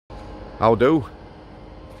How do?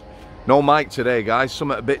 No mic today, guys,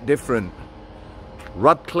 something a bit different.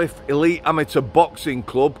 Radcliffe Elite Amateur Boxing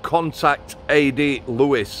Club, contact Ady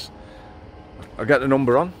Lewis. I'll get the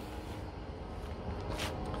number on.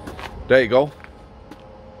 There you go.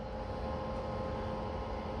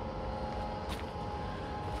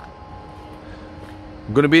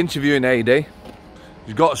 I'm going to be interviewing Ady.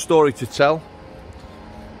 He's got a story to tell.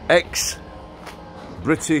 Ex-British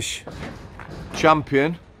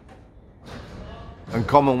champion and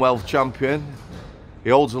Commonwealth champion.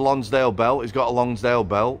 He holds a Lonsdale belt. He's got a Lonsdale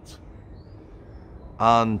belt.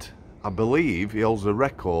 And I believe he holds the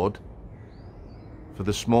record for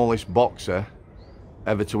the smallest boxer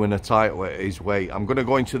ever to win a title at his weight. I'm going to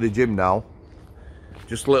go into the gym now.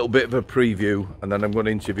 Just a little bit of a preview, and then I'm going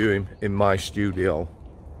to interview him in my studio.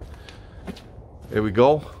 Here we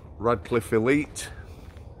go, Radcliffe Elite.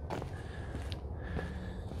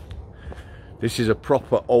 This is a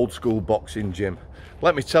proper old school boxing gym.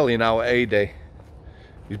 Let me tell you now, Ady,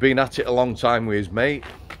 he's been at it a long time with his mate.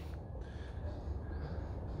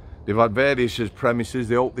 They've had various premises.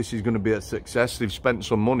 They hope this is going to be a success. They've spent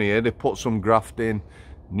some money here. They've put some graft in,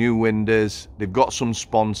 new windows. They've got some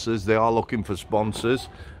sponsors. They are looking for sponsors.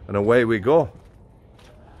 And away we go.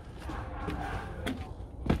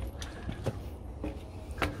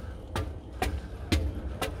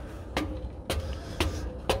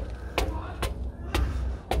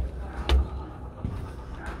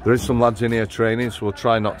 There is some lads in here training, so we'll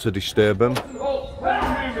try not to disturb them. Keep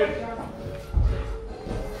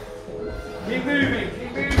moving,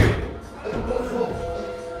 keep moving.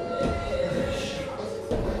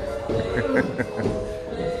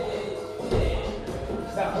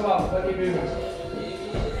 Step them up, keep moving.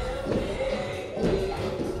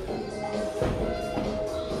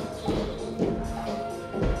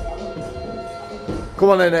 Come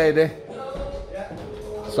on then, Ady. Yeah.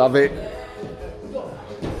 Let's have it.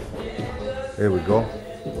 Here we go.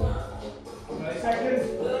 20 seconds.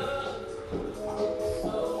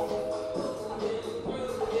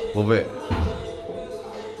 Love it.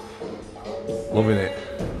 Loving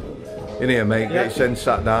it. In here, mate. Get yourself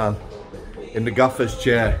sat down in the gaffer's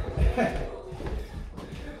chair.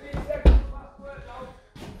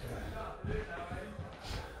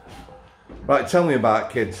 Right, tell me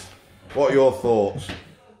about it, kids. What are your thoughts?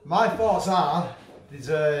 My thoughts are,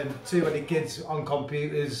 there's too many kids on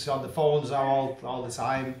computers, on the phones all the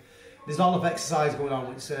time. There's not enough exercise going on,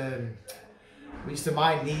 which the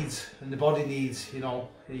mind needs and the body needs, you know.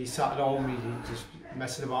 You sat at home, you're just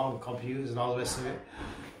messing about with computers and all the rest of it.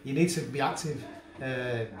 You need to be active,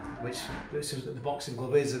 which the boxing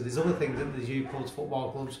club is. And there's other things, there's youth clubs,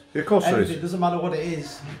 football clubs. Yeah, of course there is. It doesn't matter what it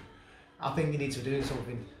is, I think you need to do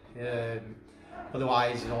something.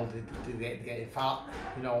 Otherwise, you know, they're getting fat,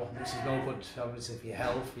 you know, which is no good, obviously, for your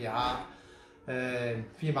health, for your heart,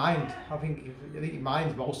 for your mind. I think your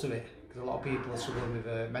mind's most of it, because a lot of people are struggling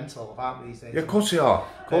with mental health these days. Yeah, of course they are.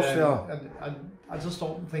 Of course they are. And I just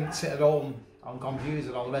don't think sit at home on computers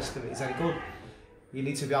and all the rest of it is any good. You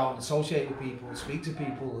need to be out and associate with people, speak to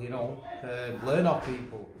people, you know, learn off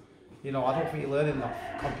people. You know, I don't think you're learning off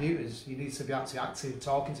computers. You need to be actually active,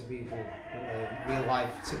 talking to people, real life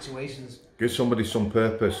situations. Give somebody some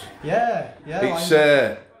purpose. Yeah, yeah. It's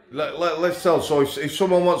let's tell. So if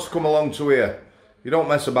someone wants to come along to here, you don't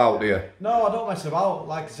mess about, do you? No, I don't mess about.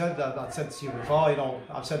 Like I said, I said to you before. You know,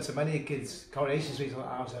 I've said to many kids, Coronation Street,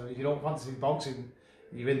 I've said, if you don't fancy boxing,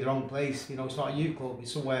 you're in the wrong place. You know, it's not a youth club.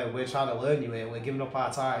 It's somewhere we're trying to learn you here. We're giving up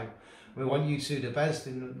our time. We want you to do the best.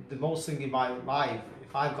 And the most thing in my life,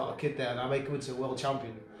 if I've got a kid there and I make him into a world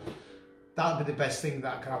champion, that'd be the best thing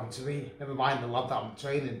that can happen to me. Never mind the lad that I'm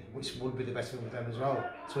training, which would be the best thing for them as well.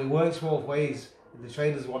 So it works both ways. The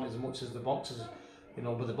trainers want as much as the boxers, you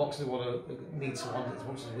know, but the boxers need to want as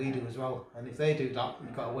much as we do as well. And if they do that,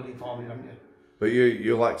 you've got a winning formula, haven't you? But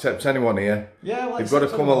you'll accept anyone here. Yeah, well, you've got to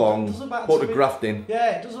come along, put the graft in.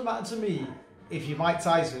 Yeah, it doesn't matter to me if you're Mike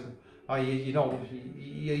Tyson or you're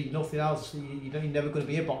nothing else. You're never going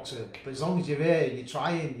to be a boxer. But as long as you're here, you're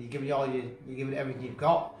trying, you're giving everything you've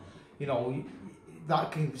got. You know,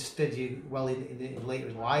 that can steady you well in later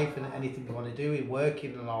in life and anything you want to do in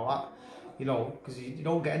working and all that. You know, because you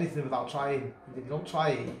don't get anything without trying. If you don't try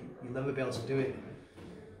it, you'll never be able to do it.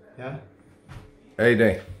 Yeah.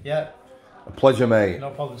 Ady. Yeah. A pleasure, mate. No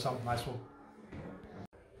problem, Sam. Nice one.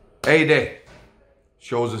 Ady.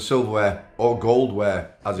 Shows the silverware or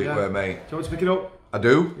goldware, as it were, mate. Do you want to pick it up? I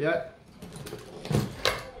do. Yeah.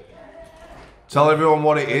 Tell everyone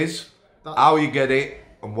what it is, how you get it,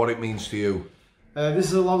 and what it means to you. This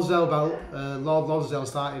is a Lonsdale belt. Lord Lonsdale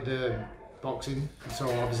started boxing, so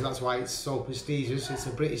obviously that's why it's so prestigious. It's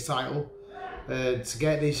a British title. To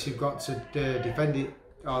get this, you've got to defend it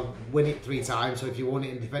or win it 3 times. So if you won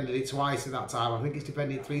it and defended it twice at that time, I think it's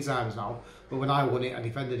defended it 3 times now. But when I won it, I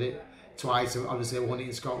defended it twice. Obviously, I won it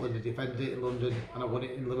in Scotland, I defended it in London, and I won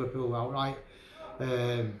it in Liverpool outright.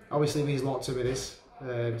 Obviously, it means a lot to me. This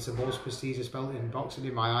it's the most prestigious belt in boxing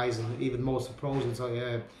in my eyes, and even most of the pros will tell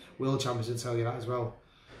you, world champions will tell you that as well.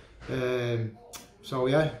 So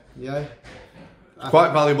yeah.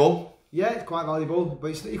 Quite valuable. Yeah, it's quite valuable, but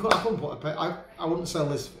I couldn't put I wouldn't sell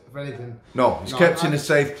this for anything. No, it's kept in a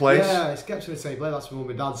safe place. Yeah, it's kept in a safe place. That's my mum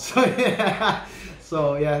and dad's.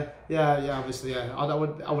 So yeah, obviously, yeah. I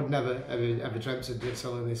would never ever dreamt of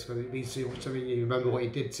selling this, because it means too much to me. You remember what you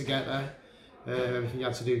did to get there, everything you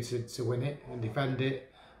had to do to win it and defend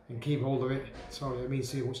it and keep hold of it. So it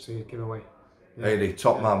means too much to give away. Yeah. Ady,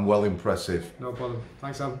 top man, well impressive. No problem.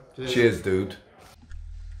 Thanks, Sam. Cheers, dude.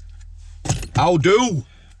 How do?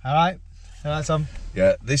 All right, Sam.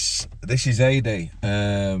 Yeah, this is Ady.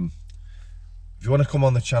 If you want to come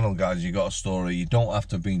on the channel, guys, you got a story. You don't have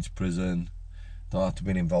to have been to prison, don't have to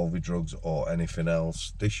be involved with drugs or anything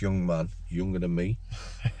else. This young man, younger than me,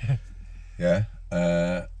 yeah,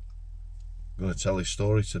 going to tell his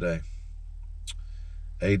story today.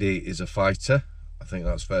 Ady is a fighter. I think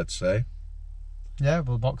that's fair to say. Yeah,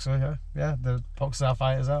 well, boxer, yeah. The boxers are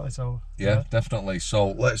fighters, aren't they? So yeah, definitely. So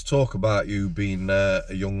let's talk about you being a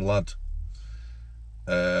young lad.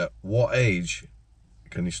 What age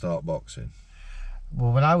can you start boxing?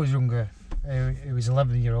 Well, when I was younger, it was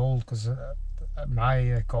 11-year-old, because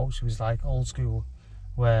my coach was like old school,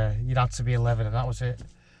 where you'd had to be 11 and that was it.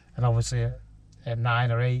 And obviously at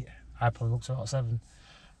 9 or 8, I probably looked about 7.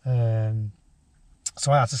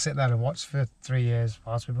 So I had to sit there and watch for 3 years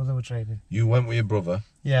whilst my brother was training. You went with your brother?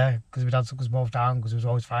 Yeah, because my dad took us both down, because he was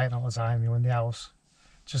always fighting all the time. He was in the house,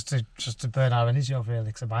 just to burn our energy off, really,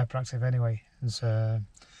 because I'm hyperactive anyway. And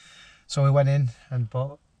so we went in,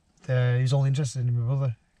 but he was only interested in my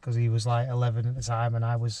brother, because he was like 11 at the time and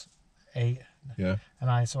I was 8. Yeah.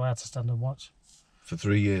 So I had to stand and watch. For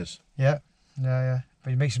 3 years? Yeah.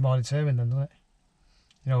 But it makes you more determined then, doesn't it?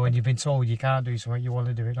 You know, when you've been told you can't do something, you want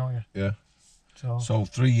to do it, don't you? Yeah. So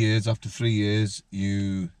 3 years, after 3 years,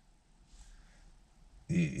 you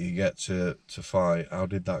get to fight. How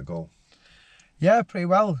did that go? Yeah, pretty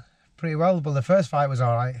well. But the first fight was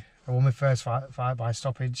all right. I won my first fight by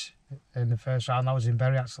stoppage in the first round. That was in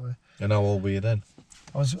Bury, actually. And how old were you then?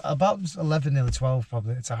 I was about 11, nearly 12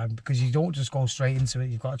 probably at the time, because you don't just go straight into it.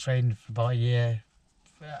 You've got to train for about a year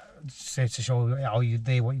to show how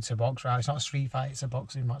they want you to box, right? It's not a street fight, it's a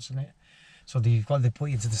boxing match, isn't it? So they put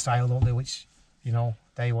you into the style, don't they, which, you know,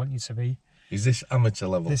 they want you to be. Is this amateur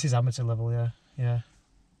level? This is amateur level, yeah.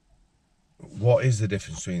 What is the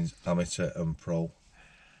difference between amateur and pro?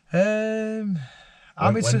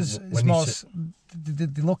 Amateurs is more,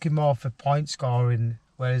 they're looking more for point scoring,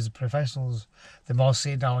 whereas the professionals, they're more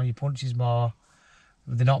sitting down on your punches more.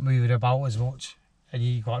 They're not moving about as much, and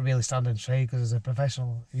you got to really stand and trade, because as a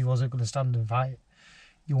professional, if you wasn't going to stand and fight,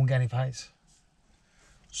 you won't get any fights.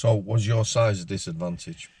 So was your size a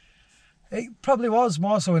disadvantage? It probably was,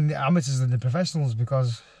 more so in the amateurs than the professionals,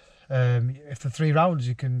 because if the 3 rounds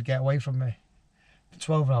you can get away from me, the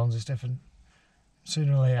 12 rounds is different.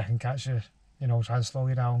 Sooner or later I can catch you, you know, try and slow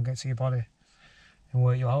you down, get to your body and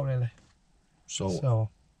work you out, really. So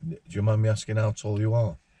do you mind me asking how tall you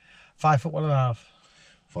are? 5'1.5".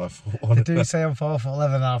 5'1". They do say I'm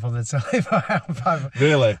 4'11.5" on the telly.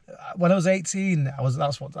 Really? When I was 18,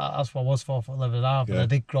 that's what I was, 4'11.5". Yeah. And I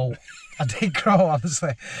did grow,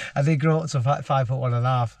 honestly. I did grow up to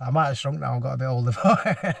 5'1.5". I might have shrunk now and got a bit older,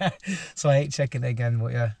 so I ain't checking it again.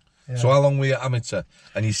 But yeah. So how long were you amateur?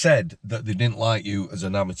 And you said that they didn't like you as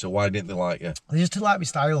an amateur. Why didn't they like you? They just didn't like my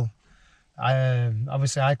style.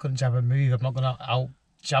 Obviously I couldn't jab and move. I'm not going to out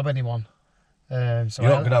jab anyone. So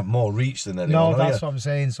you're not going to have more reach than anyone. No, that's what I'm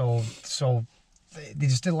saying. So they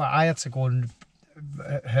just didn't like. I had to go and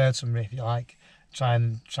hurt them, if you like, try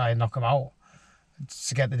and knock them out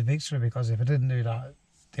to get the victory. Because if I didn't do that,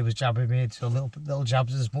 they was jabbing me to little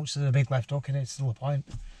jabs as much as a big left hook, and it's still a point.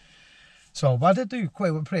 So, but I did do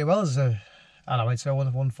pretty well as a amateur. I won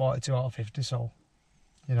 142 out of 50. So,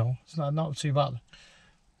 you know, it's not too bad.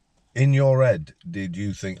 In your head, did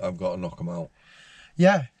you think I've got to knock them out?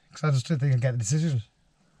 Yeah. Because I just didn't think I'd get the decision.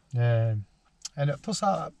 And plus,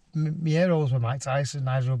 my heroes were Mike Tyson,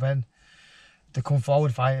 Nigel Benn. The come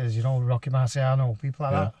forward fighters, you know, Rocky Marciano, people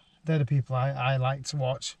like that. They're the people I like to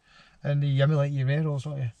watch. And you emulate your heroes,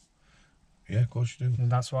 don't you? Yeah, of course you do.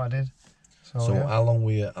 And that's what I did. So yeah. How long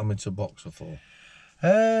were you amateur boxer for?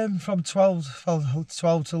 From 12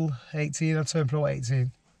 till 18. I turned pro at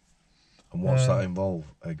 18. And what's that involve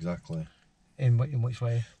exactly? In which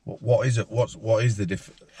way? What is it? What is the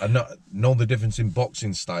difference? I know the difference in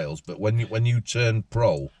boxing styles, but when you turn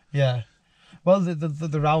pro, Yeah. Well,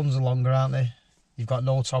 the rounds are longer, aren't they? You've got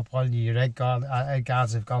no top on. Your head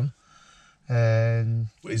guards have gone.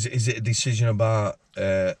 Is it a decision about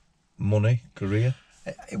money, career?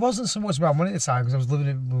 It wasn't so much about money at the time because I was living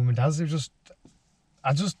with mum and dad's.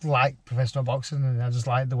 I just liked professional boxing, and I just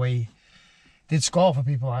liked the way they'd score for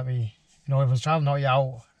people like me. You know, if I was trying to knock you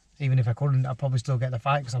out, even if I couldn't, I'd probably still get the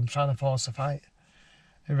fight because I'm trying to force a fight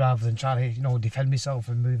rather than trying to, defend myself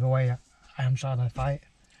and move away. I am trying to fight.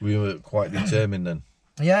 We were quite determined then.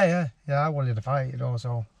 Yeah. I wanted to fight,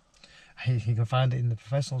 so you can find it in the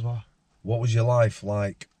professionals more. What was your life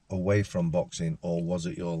like away from boxing, or was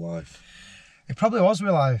it your life? It probably was my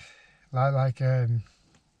life.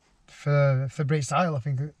 For British title, I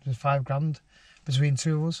think it was £5,000 between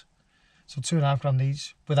two of us, so £2,500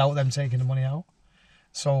 each without them taking the money out.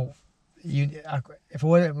 So, if I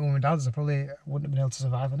weren't at my mum and dad's, I probably wouldn't have been able to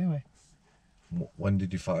survive anyway. When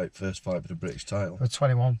did you first fight for the British title? I was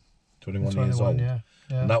 21. 21 years old. Yeah.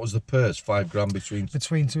 And that was the purse, £5,000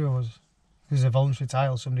 between two of us. It was a voluntary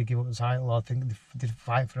title. Somebody gave up the title. Or I think they did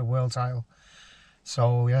fight for a world title.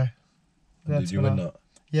 So yeah. Did you win that?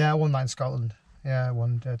 Yeah, I won that in Scotland. Yeah, I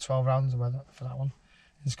won 12 rounds. I went for that one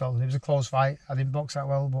in Scotland. It was a close fight. I didn't box that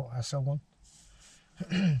well, but I still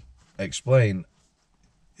won. Explain.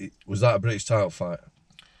 Was that a British title fight?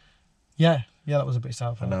 Yeah, that was a British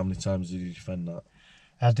title fight. And how many times did you defend that?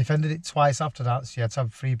 I defended it twice after that. So you had to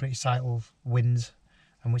have 3 British title wins,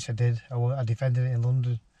 and which I did. I defended it in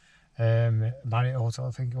London, Marriott Hotel,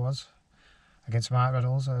 I think it was, against Mark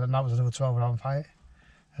Reynolds, and that was another 12-round fight.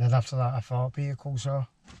 And then after that, I fought Peter Coulshaw,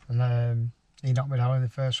 and he knocked me down in the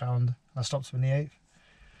first round, and I stopped him in the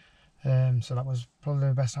 8th. So that was probably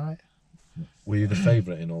the best fight. Were you the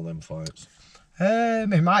favourite in all them fights?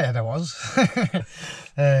 In my head, I was.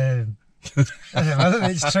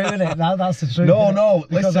 It's true, isn't it? That's the truth. No,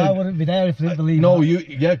 because listen. I wouldn't be there if I didn't believe No,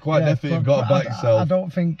 that. quite definitely. You've got to back yourself. I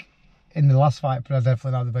don't think in the last fight, but I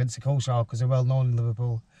definitely not the went to Coulshaw because they're well known in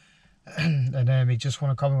Liverpool, and he just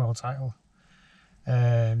won a Commonwealth title.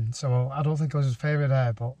 So I don't think I was his favourite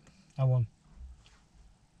there, but I won.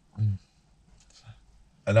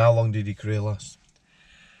 And how long did your career last?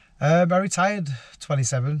 I retired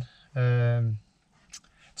 27.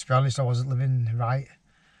 To be honest, I wasn't living right.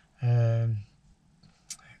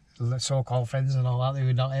 So-called friends and all that, they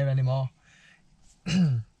were not here anymore.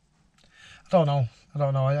 I don't know.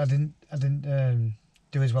 I didn't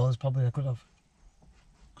do as well as probably I could have.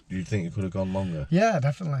 Do you think you could have gone longer? Yeah,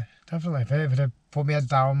 definitely. If I'd put my head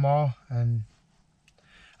down more, and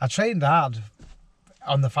I trained hard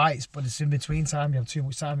on the fights, but it's in between time. You have too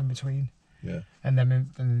much time in between. Yeah. And then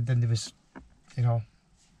there was,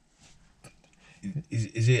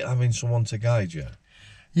 Is it having someone to guide you?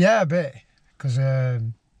 Yeah, a bit, because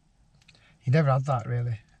you never had that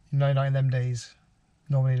really. Not in them days.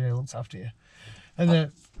 Nobody really looked after you. And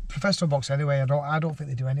the professional box anyway, I don't think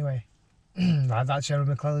they do anyway. Like that Sharon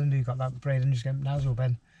McClellan who got that Braden just getting Nigel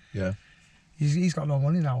Ben. Yeah. He's got no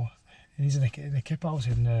money now. And he's in a kip house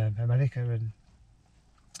in America, and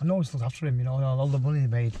no one's looked after him. All the money he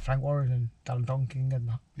made, Frank Warren and Dan Donking and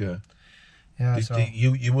that. Yeah. Yeah. So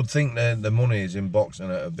You would think that the money is in boxing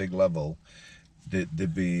at a big level.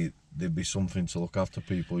 There'd be something to look after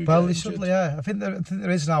people who well, get they injured. should. Yeah, I think there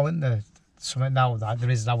is now, isn't there? Something now that there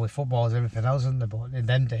is now with football and everything else, isn't there? But in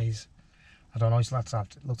them days, I don't know. You have to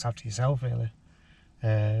look after yourself really,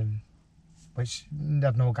 which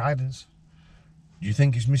had no guidance. Do you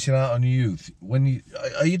think he's missing out on youth?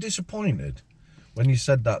 Are you disappointed when you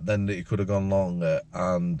said that then that you could have gone longer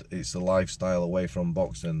and it's the lifestyle away from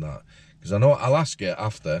boxing that? Because I know I'll ask you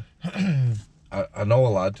after. I know a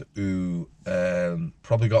lad who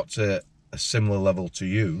probably got to a similar level to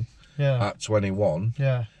you at 21.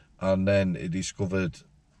 Yeah. And then he discovered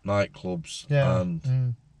nightclubs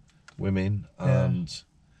and women and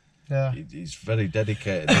he's very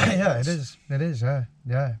dedicated. Yeah, it is.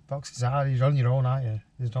 Yeah. Boxing's hard. You're on your own, aren't you?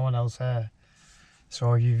 There's no one else there.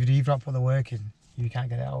 So if you've not put the work in, you can't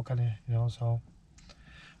get it out, can you? So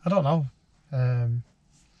I don't know.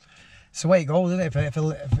 It's the way it goes, isn't it?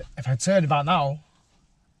 If I turned about now,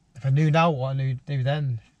 if I knew now what I knew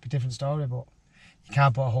then, it'd be a different story. But you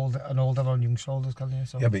can't put an older on young shoulders, can you?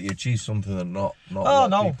 So. Yeah, but you achieved something that not a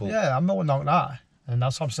lot of people. Yeah, I'm not knocking that, and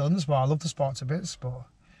that's why I'm still in the sport. I love the sport to bits, but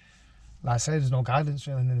like I say, there's no guidance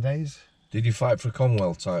really in the days. Did you fight for a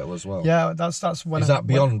Commonwealth title as well? Yeah, that's when. Is that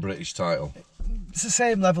beyond British title? It's the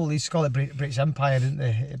same level. They used to call it British Empire, didn't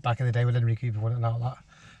they? Back in the day when Henry Cooper won it and all that.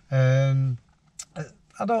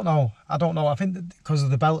 I don't know. I think that because of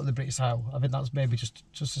the belt of the British title, I think that's maybe just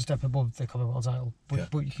a step above the Commonwealth title.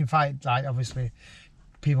 But you can fight, like, obviously,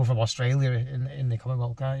 people from Australia in the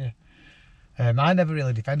Commonwealth, can't you? I never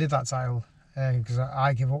really defended that title because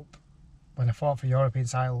I gave up when I fought for European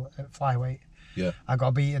title at flyweight. Yeah. I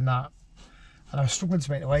got beaten that, and I was struggling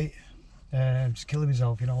to make the weight, just killing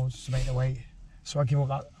myself, just to make the weight. So I gave up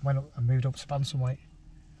that, went up and moved up to bantamweight.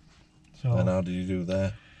 So. And how did you do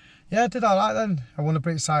there? Yeah, I did all right then. I won a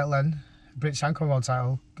British title then, British and Commonwealth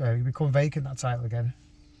title. It become vacant, that title again,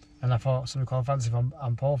 and I fought somebody called Francis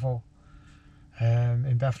and Porfo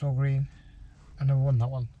in Bethnal Green, and I won that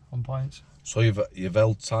one on points. So you've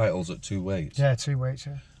held titles at 2 weights? Yeah, 2 weights,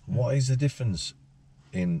 yeah. What is the difference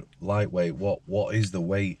in lightweight? What is the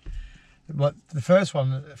weight? But the first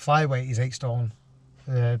one, flyweight, is 8 stone.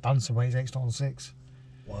 Bantamweight is 8 stone 6.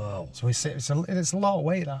 Wow. So it's a lot of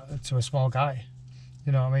weight that, to a small guy.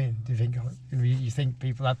 You know what I mean? Do you think you think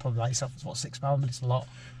people that probably like yourself, it's what, 6 pounds, but it's a lot.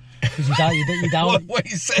 Because you down. What are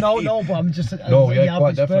you saying? No, but I'm just No, the yeah,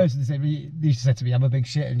 quite average person. They used to say to me, "I'm a big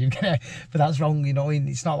shit," and you get, but that's wrong.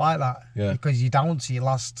 It's not like that. Yeah. Because you're down to your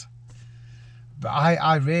last. But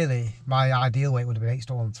I really, my ideal weight would have been 8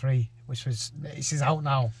 stone 3, which was, it's out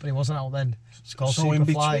now, but it wasn't out then. It's called so Super in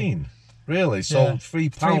Fly. between, really. So Yeah. £3.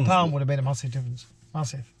 £3 would have made a massive difference.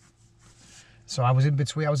 Massive. So I was in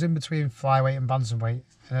between flyweight and bantamweight,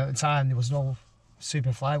 and at the time there was no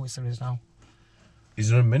super flyweight, which there is now. Is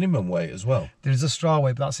there a minimum weight as well? There's a straw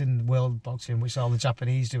weight, but that's in world boxing, which all the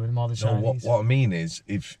Japanese do and more the No, Chinese. what I mean is,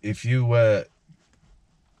 if you were,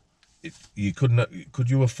 could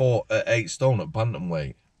you have fought at 8 stone at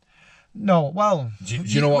bantamweight? No, well, Do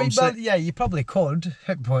you know what I'm saying? Yeah, you probably could,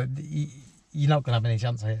 but you're not going to have any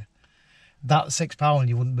chance here. That £6,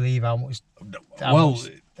 you wouldn't believe how much.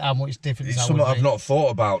 How much difference. It's something I've not thought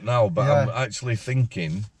about now, but Yeah. I'm actually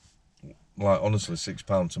thinking, like, honestly,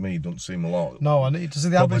 £6 to me doesn't seem a lot. No, and it doesn't.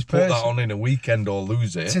 The Probably average put person. that on in a weekend or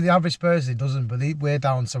lose it. To the average person, it doesn't. But we're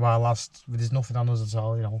down to our last. There's nothing on us at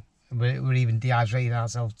all. We're even dehydrating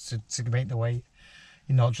ourselves to make the weight.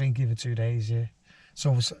 You're not drinking for 2 days. Yeah.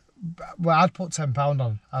 So, well, I'd put £10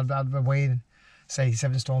 on. I'd be weighing, say,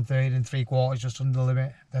 7 stone 30 and 3/4, just under the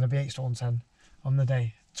limit. Then I'd be 8 stone 10 on the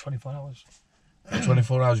day, 24 hours.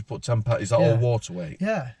 24 hours, you put £10. Is that all water weight?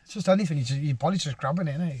 Yeah, it's just anything. Your body's just grabbing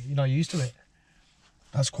it, innit? You're not used to it.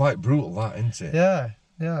 That's quite brutal, that, isn't it?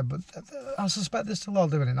 Yeah, but I suspect they're still all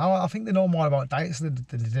doing it now. I think they know more about diets than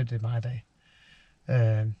they did in my day.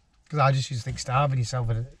 Because I just used to think starving yourself,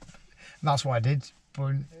 and that's what I did.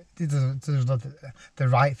 But there's not the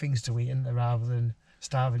right things to eat in there rather than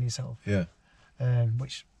starving yourself. Yeah.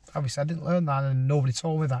 Which, obviously, I didn't learn that, and nobody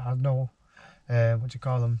told me that. I know, what do you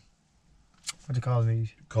call them?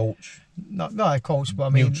 Coach. Not a coach, but I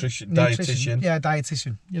mean... Dietitian. Yeah,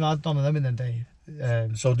 dietitian. I had none of them in the day.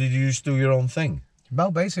 So did you just do your own thing?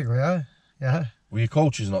 Well, basically, yeah. Were your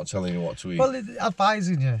coaches not telling you what to eat? Well,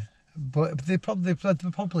 advising you. But they'd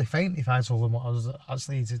probably faint if I told them what I was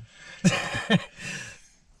actually eating.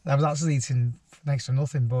 I was actually eating next to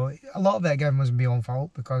nothing, but a lot of it, again, was my own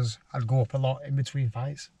fault because I'd go up a lot in between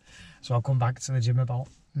fights. So I'd come back to the gym about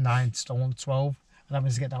 9 stone, 12, and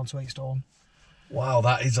having to get down to 8 stone. Wow,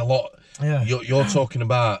 that is a lot. Yeah. You're talking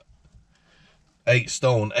about 8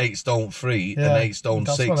 stone 3, and 8 stone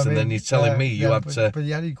 6, what I mean. and then you're telling me you had to... But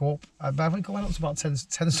yeah, you go up. I think I went up to about 10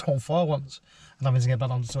 stone 4 once, and having to get back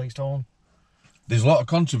down to 8 stone. There's a lot of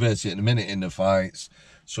controversy at the minute in the fights,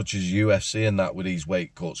 such as UFC and that, with these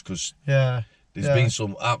weight cuts, because there's been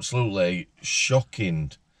some absolutely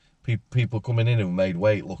shocking people coming in who made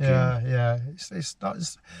weight looking... Yeah. It's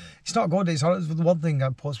not good. It's the one thing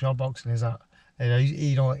that puts me on boxing is that, when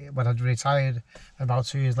I retired, about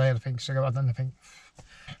 2 years later, I think,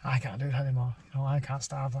 I can't do that anymore. I can't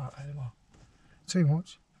starve that anymore. Too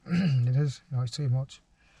much. It is. It's too much.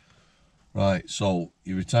 Right, so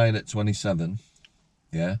you retired at 27,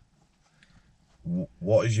 yeah?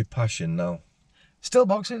 What is your passion now? Still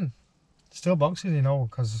boxing,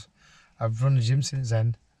 because I've run a gym since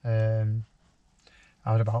then. I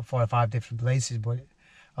had about 4 or 5 different places, but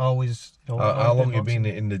always... How long have you been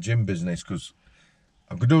in the gym business? Because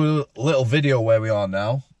I'm going to do a little video where we are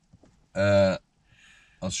now.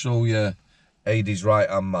 I'll show you Ady's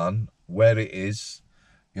right-hand man, where it is.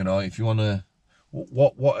 If you want to...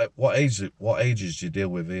 What ages do you deal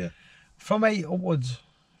with here? From 8 upwards.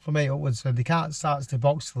 So they can't start to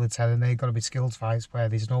box till they're 10, and they've got to be skilled fights where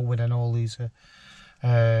there's no winner, no loser.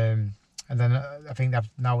 And then I think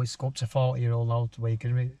now it's up to 40-year-old now where you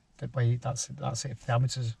can... That's it for the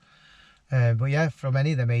amateurs. But yeah, from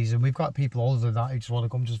any of them ages, and we've got people older than that who just want to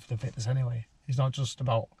come just for the fitness anyway. It's not just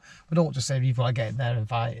about... We don't just say you've got to get in there and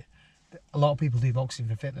fight. a lot of people do boxing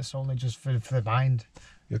for fitness only, just for the mind.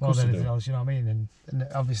 Yeah, of More course than they anything do. else, you know what I mean? And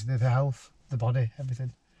obviously the health, the body,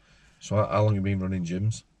 everything. So how long have you been running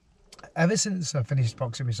gyms? Ever since I finished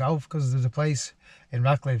boxing myself, because there's a place in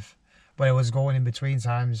Radcliffe where I was going in between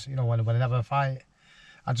times, you know, when I never fight,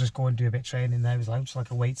 I'd just go and do a bit of training there. It was like, just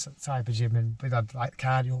like a weights type of gym, and we had like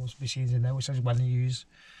cardio machines in there, which I just went and used.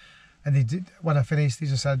 And they did, when I finished, they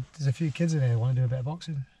just said, there's a few kids in here who want to do a bit of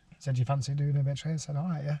boxing. He said, do you fancy doing a bit of training? I said, all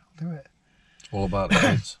right, yeah, I'll do it. It's all about the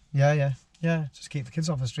kids. Yeah. Just keep the kids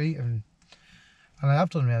off the street, and I have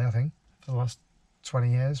done really, I think, for the last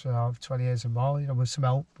 20 years, 20 years and more, you know, with some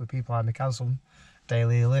help with people like Mick Haslam, Dale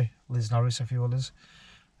Healey, Liz Norris, a few others.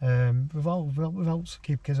 We've helped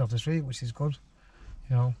keep kids off the street, which is good,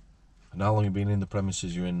 you know. And how long have you been in the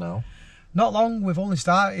premises you're in now? Not long. We've only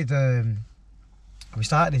started. We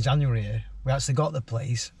started in January here. We actually got the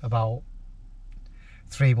place about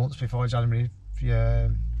 3 months before January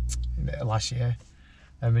last year.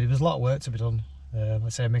 I mean, there was a lot of work to be done.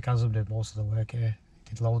 Let's say Mick Haslam did most of the work here.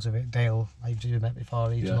 He did loads of it. Dale, I've met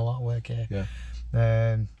before, he's done a lot of work here.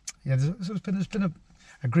 Yeah. There's been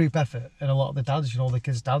a group effort, and a lot of the dads, you know, the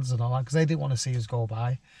kids' dads and all that, because they didn't want to see us go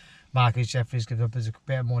by. Marcus Jeffries gave up a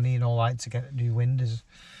bit of money and all that to get new windows.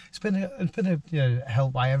 It's been a you know,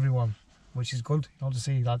 help by everyone, which is good, you know, to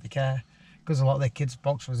see like they care, because a lot of their kids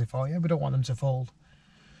boxers, they thought, yeah, we don't want them to fold.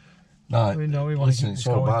 No, we want listen, to keep it's this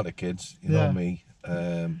all going. about the kids, you know me,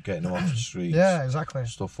 getting them off the streets. Yeah, exactly.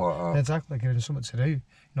 Stuff like that. Exactly, giving them something to do. You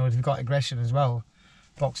know, if you've got aggression as well,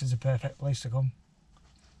 boxing's a perfect place to come.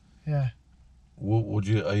 Yeah.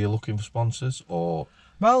 Are you looking for sponsors or?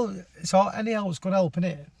 Well, it's all, any help's good help,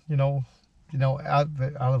 innit? You know,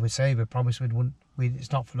 I would say we promise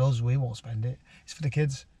it's not for us, we won't spend it. It's for the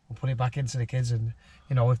kids. We'll put it back into the kids, and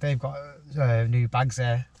you know, if they've got new bags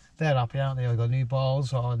there, they're happy, aren't they? They've got new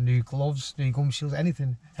balls or new gloves, new gum shields,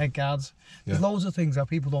 anything, head guards. There's loads of things that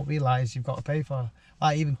people don't realise you've got to pay for.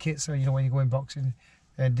 Like even kits, so you know, when you go in boxing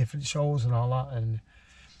and different shows and all that,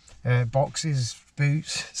 and boxes,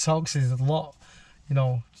 boots, socks is a lot. You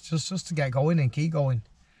know, just to get going and keep going,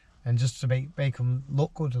 and just to make them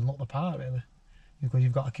look good and look the part, really. Because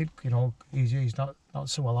you've got a kid, you know, he's not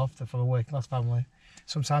so well off from a working class family.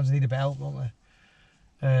 Sometimes they need a bit of help, don't they?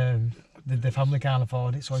 The family can't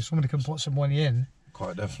afford it, so if somebody can put some money in,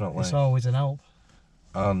 quite definitely, it's always an help.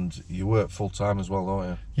 And you work full time as well, don't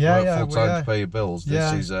you? Yeah, you work full time to pay your bills.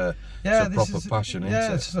 This is a proper passion, isn't it?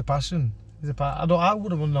 Yeah, it's just a passion. I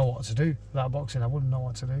wouldn't know what to do without boxing. I wouldn't know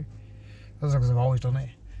what to do. That's because I've always done it,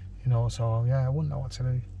 you know. So yeah, I wouldn't know what to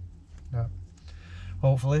do. No.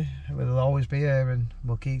 Hopefully, we'll always be here and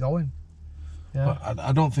we'll keep going. Yeah. But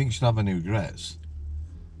I don't think you should have any regrets.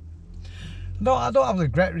 No, I don't have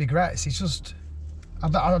regrets. It's just I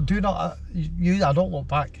don't look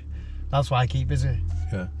back. That's why I keep busy.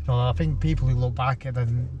 Yeah. You know, I think people who look back and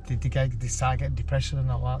then they start getting depression and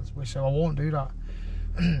all that, which I won't do that.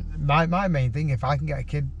 my main thing, if I can get a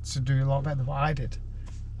kid to do a lot better than what I did,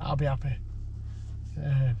 I'll be happy.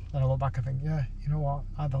 Then I look back, I think, yeah, you know what,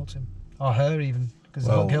 I've helped him, or her even, because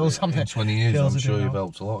they've got girls on there. In 20 years, I'm sure you've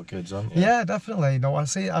helped a lot of kids, haven't you? Yeah, definitely. You know, I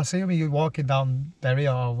see him walking down Berry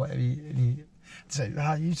or whatever, and he say,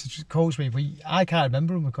 you used to coach me, but I can't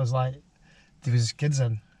remember him because like there was kids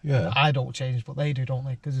then. Yeah. I don't change, but they do, don't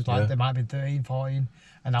they? Because it's like they might have been 13, 14,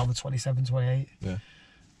 and now they're 27, 28. Yeah.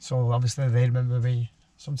 So obviously they remember me.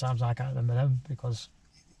 Sometimes I can't remember them because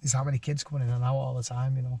there's how many kids coming in and out all the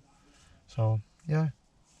time, you know. So yeah,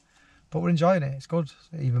 but we're enjoying it. It's good,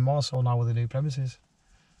 even more so now with the new premises.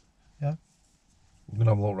 Yeah. We're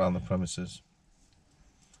gonna have a look around the premises.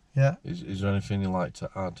 Yeah. Is there anything you'd like to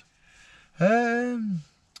add?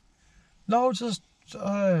 No, just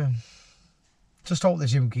hope the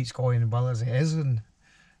gym keeps going well as it is, and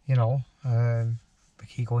you know, we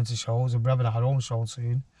keep going to shows, and we're having our own show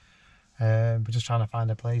soon. We're just trying to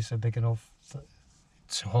find a place big enough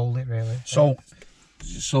to hold it, really. So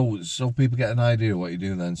people get an idea of what you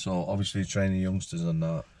do then. So obviously you're training youngsters and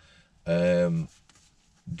that.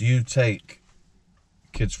 Do you take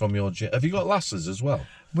kids from your gym? Have you got lasses as well?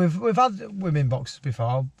 We've had women boxers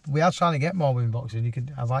before. We are trying to get more women boxing.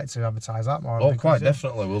 I'd like to advertise that more. Oh, quite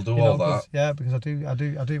definitely. We'll do all that. Yeah, because I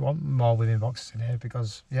do want more women boxers in here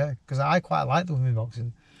because I quite like the women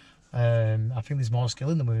boxing. I think there's more skill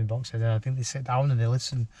in the women boxing, and I think they sit down and they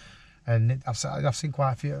listen. And I've seen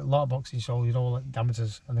a lot of boxing shows, you know, like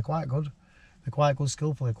amateurs, and they're quite good. They're quite good,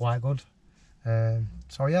 skillful. They're quite good.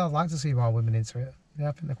 So yeah, I'd like to see more women into it. Yeah,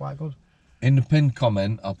 I think they're quite good. In the pinned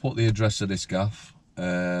comment, I'll put the address of this gaff.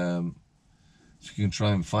 So you can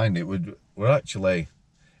try and find it. We're actually,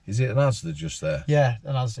 is it an Asda just there? Yeah,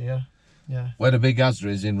 an Asda, yeah. Where the big Asda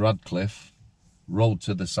is in Radcliffe, road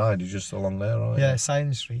to the side is just along there, right? Yeah,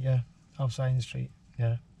 Sion Street, yeah. Off Sion Street,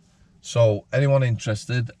 yeah. So, anyone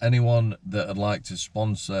interested, anyone that would like to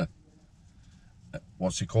sponsor,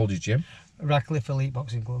 what's it called, his gym? Radcliffe Elite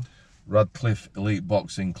Boxing Club. Radcliffe Elite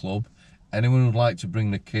Boxing Club. Anyone who'd like to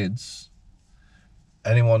bring the kids,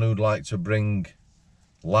 anyone who'd like to bring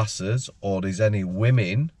lasses, or there's any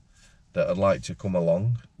women that would like to come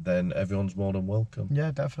along, then everyone's more than welcome.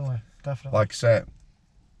 Yeah, definitely, definitely. Like I said,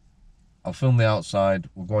 I'll film the outside,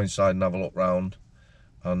 we'll go inside and have a look round,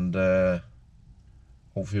 and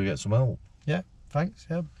hopefully you'll get some help. Yeah, thanks,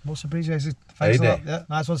 yeah, much appreciated. Thanks a Ady. lot. Yeah,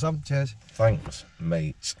 nice one, Sam. Cheers. Thanks,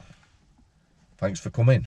 mate. Thanks for coming.